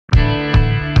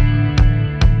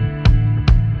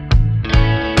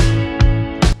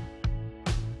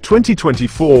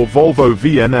2024 Volvo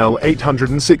VNL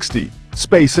 860,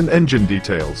 Space and Engine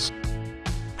Details.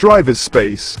 Driver's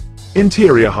space.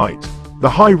 Interior height. The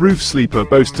high roof sleeper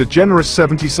boasts a generous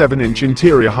 77-inch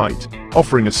interior height,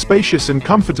 offering a spacious and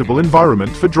comfortable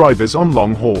environment for drivers on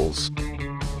long hauls.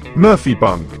 Murphy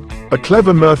bunk. A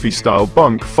clever Murphy-style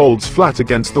bunk folds flat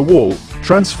against the wall,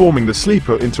 transforming the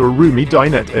sleeper into a roomy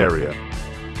dinette area.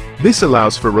 This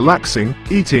allows for relaxing,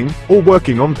 eating, or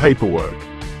working on paperwork.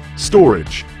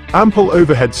 Storage. Ample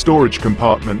overhead storage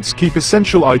compartments keep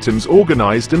essential items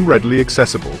organized and readily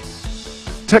accessible.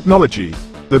 Technology.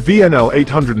 The VNL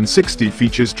 860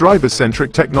 features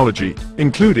driver-centric technology,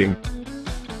 including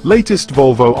latest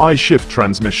Volvo iShift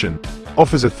transmission,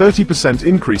 offers a 30%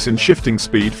 increase in shifting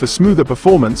speed for smoother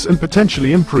performance and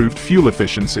potentially improved fuel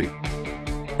efficiency.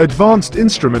 Advanced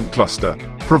instrument cluster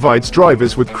provides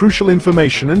drivers with crucial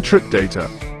information and trip data.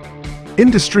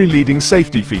 Industry-leading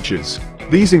safety features.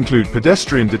 These include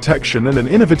pedestrian detection and an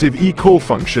innovative e-call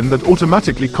function that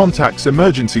automatically contacts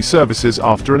emergency services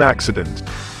after an accident.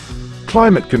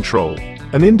 Climate control.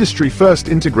 An industry-first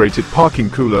integrated parking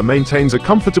cooler maintains a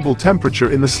comfortable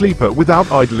temperature in the sleeper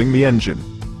without idling the engine.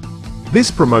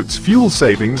 This promotes fuel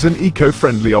savings and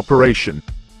eco-friendly operation.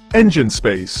 Engine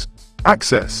space.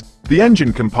 Access. The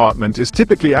engine compartment is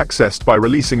typically accessed by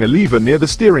releasing a lever near the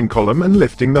steering column and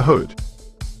lifting the hood.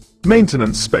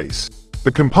 Maintenance space.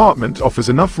 The compartment offers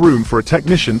enough room for a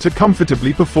technician to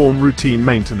comfortably perform routine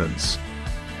maintenance.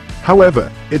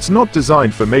 However, it's not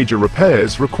designed for major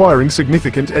repairs requiring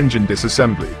significant engine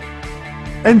disassembly.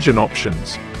 Engine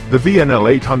options. The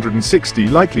VNL 860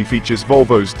 likely features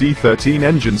Volvo's D13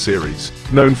 engine series,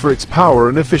 known for its power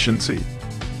and efficiency.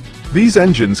 These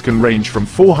engines can range from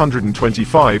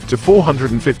 425 to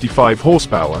 455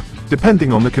 horsepower,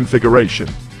 depending on the configuration.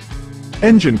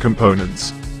 Engine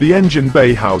components. The engine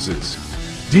bay houses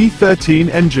D13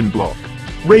 engine block,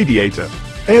 radiator,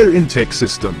 air intake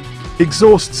system,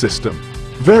 exhaust system,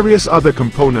 various other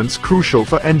components crucial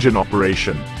for engine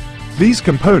operation. These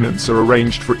components are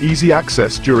arranged for easy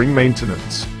access during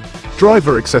maintenance.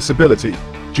 Driver accessibility.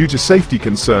 Due to safety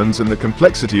concerns and the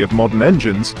complexity of modern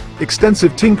engines,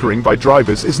 extensive tinkering by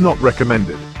drivers is not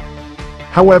recommended.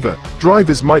 However,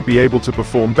 drivers might be able to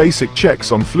perform basic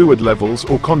checks on fluid levels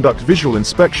or conduct visual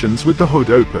inspections with the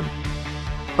hood open.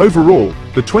 Overall,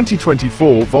 the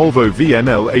 2024 Volvo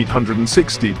VNL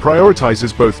 860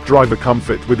 prioritizes both driver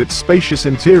comfort with its spacious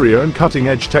interior and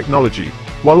cutting-edge technology,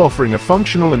 while offering a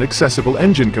functional and accessible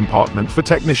engine compartment for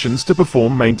technicians to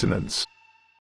perform maintenance.